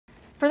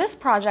For this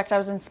project, I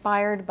was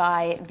inspired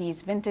by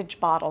these vintage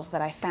bottles that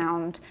I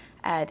found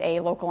at a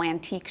local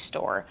antique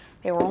store.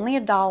 They were only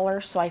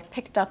 $1, so I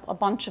picked up a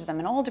bunch of them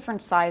in all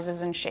different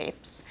sizes and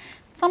shapes.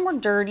 Some were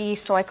dirty,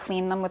 so I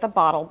cleaned them with a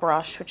bottle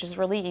brush, which is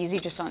really easy,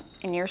 just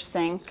in your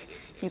sink.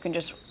 You can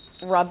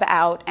just rub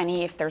out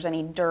if there's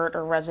any dirt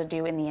or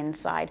residue in the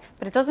inside.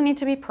 But it doesn't need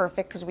to be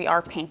perfect because we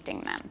are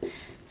painting them.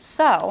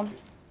 So,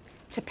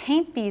 to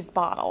paint these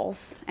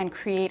bottles and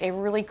create a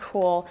really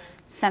cool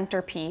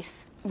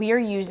centerpiece, we are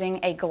using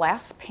a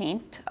glass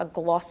paint, a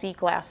glossy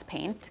glass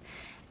paint,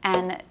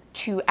 and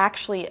to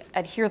actually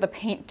adhere the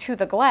paint to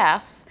the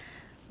glass,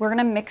 we're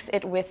gonna mix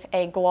it with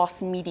a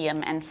gloss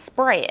medium and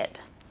spray it.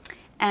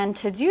 And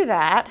to do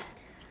that,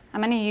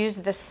 I'm gonna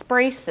use this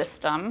spray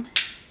system.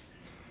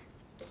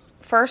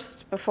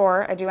 First,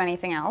 before I do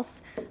anything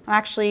else,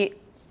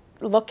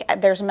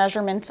 there's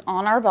measurements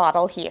on our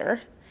bottle here,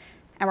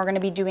 and we're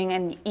gonna be doing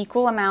an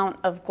equal amount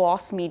of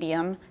gloss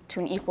medium to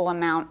an equal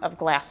amount of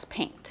glass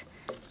paint.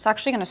 So I'm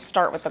actually gonna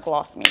start with the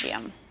gloss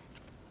medium.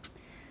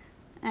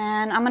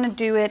 And I'm gonna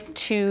do it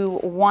to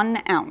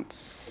 1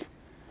 ounce.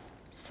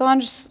 So I'm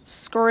just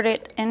squirt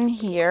it in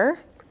here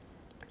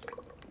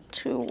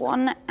to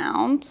 1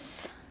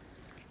 ounce.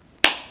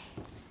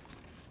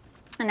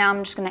 And now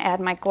I'm just gonna add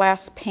my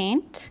glass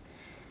paint.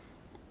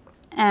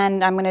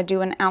 And I'm gonna do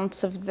 1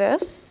 ounce of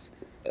this.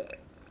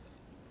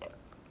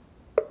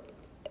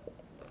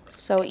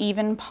 So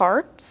even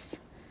parts.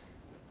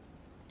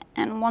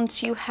 And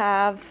once you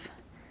have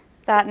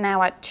that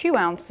now at 2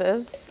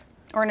 ounces,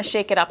 we're gonna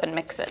shake it up and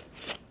mix it.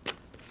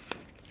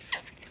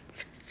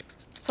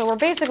 So we're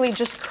basically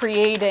just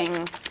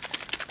creating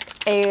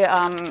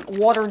a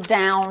watered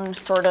down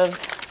sort of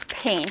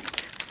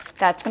paint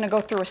that's gonna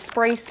go through a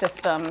spray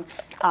system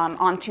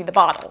onto the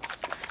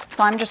bottles.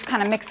 So I'm just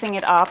kind of mixing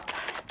it up.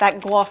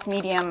 That gloss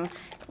medium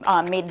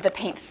made the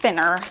paint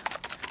thinner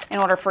in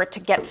order for it to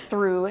get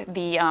through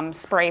the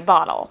spray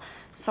bottle.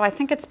 So I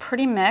think it's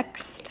pretty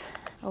mixed.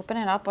 Open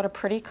it up, what a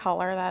pretty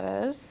color that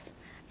is.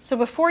 So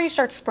before you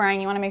start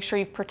spraying, you wanna make sure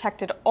you've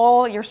protected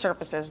all your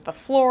surfaces, the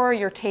floor,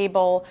 your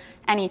table,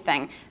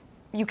 anything.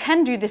 You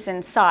can do this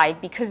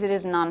inside because it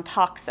is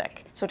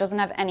non-toxic, so it doesn't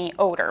have any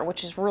odor,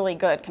 which is really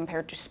good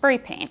compared to spray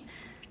paint,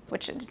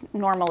 which is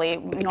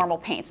normal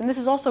paints. And this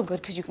is also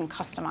good because you can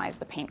customize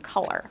the paint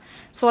color.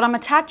 So what I'm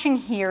attaching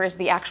here is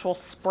the actual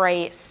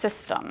spray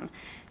system,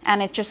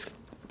 and it just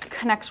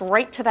connects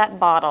right to that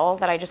bottle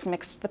that I just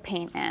mixed the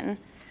paint in.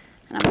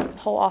 And I'm gonna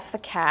pull off the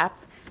cap,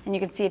 and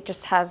you can see it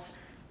just has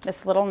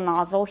this little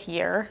nozzle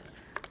here.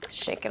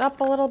 Shake it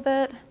up a little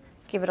bit,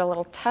 give it a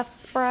little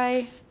test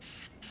spray.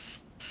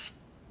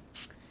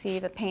 See,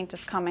 the paint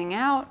is coming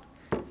out,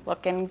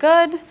 looking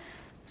good.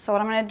 So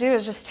what I'm gonna do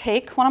is just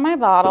take one of my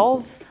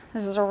bottles.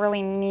 This is a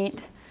really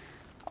neat,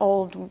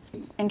 old,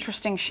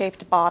 interesting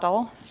shaped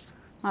bottle.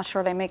 Not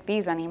sure they make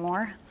these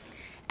anymore.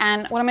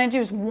 And what I'm gonna do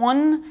is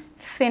 1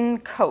 thin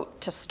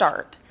coat to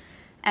start.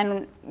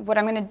 And what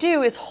I'm gonna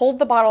do is hold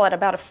the bottle at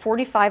about a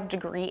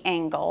 45-degree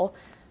angle,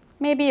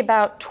 maybe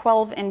about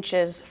 12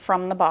 inches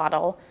from the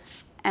bottle,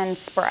 and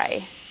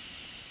spray.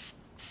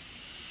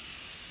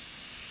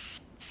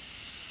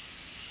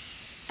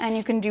 And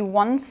you can do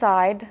one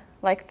side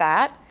like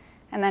that,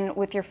 and then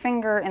with your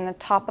finger in the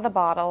top of the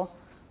bottle,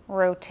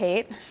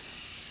 rotate.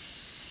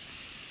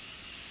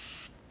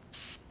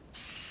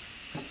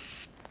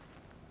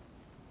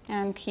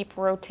 And keep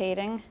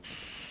rotating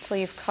until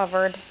you've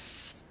covered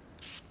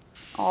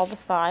all the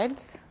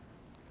sides.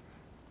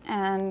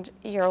 And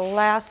your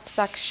last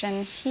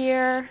section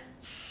here,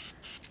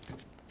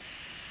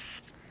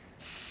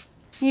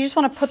 you just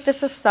want to put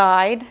this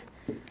aside,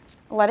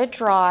 let it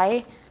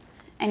dry,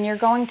 and you're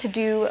going to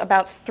do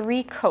about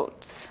 3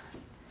 coats.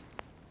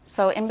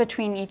 So in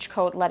between each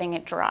coat, letting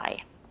it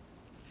dry.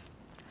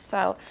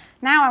 So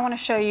now I want to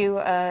show you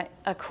a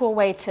cool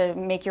way to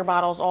make your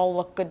bottles all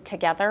look good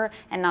together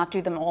and not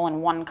do them all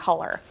in one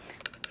color.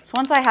 So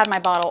once I had my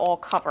bottle all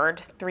covered,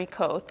 3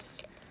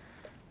 coats,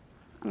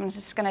 I'm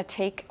just going to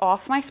take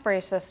off my spray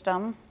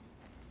system,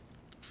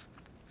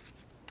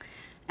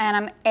 and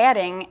I'm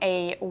adding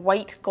a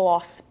white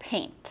gloss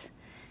paint.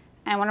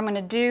 And what I'm going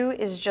to do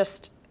is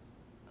just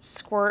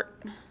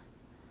squirt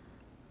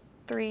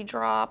 3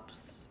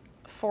 drops,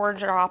 4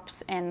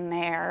 drops in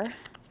there.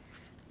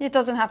 It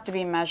doesn't have to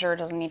be measured,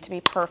 doesn't need to be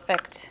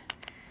perfect.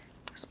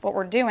 So what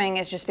we're doing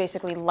is just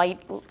basically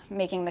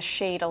making the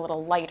shade a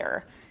little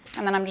lighter.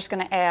 And then I'm just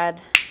gonna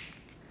add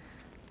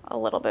a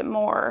little bit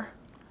more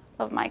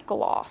of my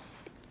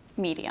gloss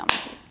medium.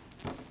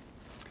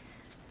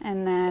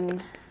 And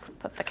then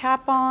put the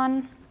cap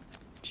on,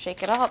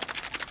 shake it up.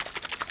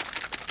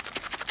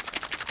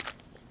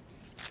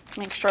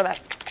 Make sure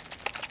that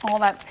all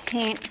that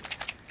paint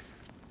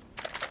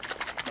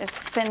is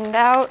thinned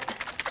out.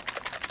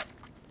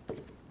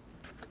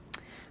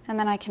 And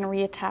then I can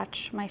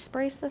reattach my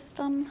spray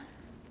system.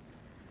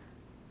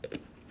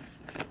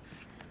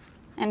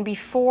 And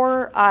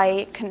before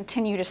I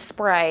continue to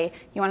spray,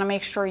 you want to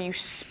make sure you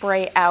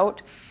spray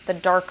out the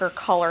darker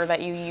color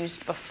that you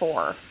used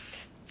before.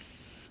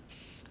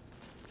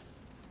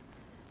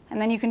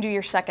 And then you can do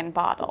your second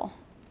bottle.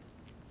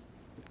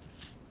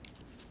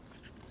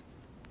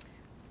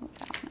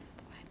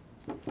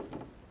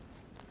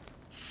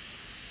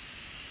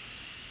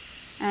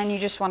 And you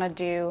just want to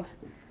do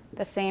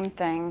the same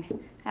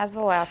thing as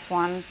the last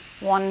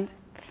one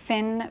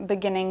thin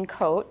beginning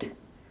coat.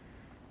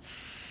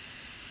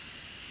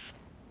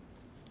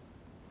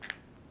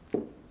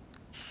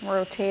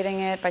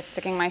 Rotating it by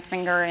sticking my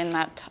finger in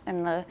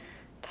the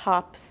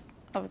tops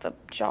of the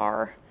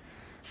jar.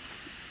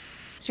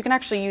 So you can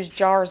actually use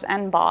jars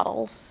and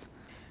bottles.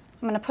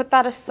 I'm going to put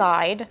that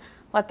aside,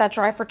 let that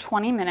dry for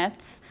 20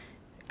 minutes,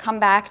 come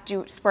back,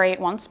 spray it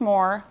once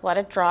more, let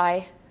it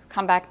dry,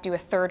 come back, do a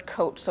third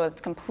coat so it's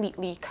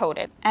completely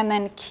coated. And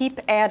then keep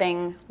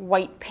adding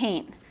white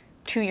paint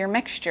to your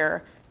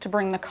mixture to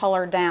bring the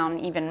color down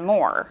even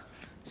more.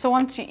 So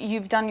once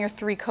you've done your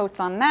 3 coats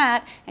on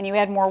that and you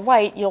add more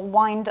white, you'll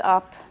wind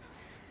up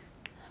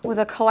with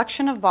a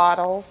collection of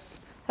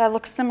bottles that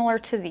look similar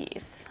to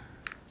these.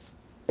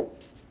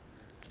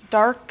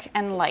 Dark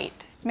and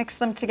light. Mix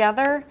them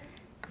together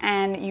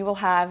and you will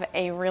have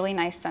a really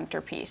nice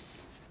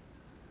centerpiece.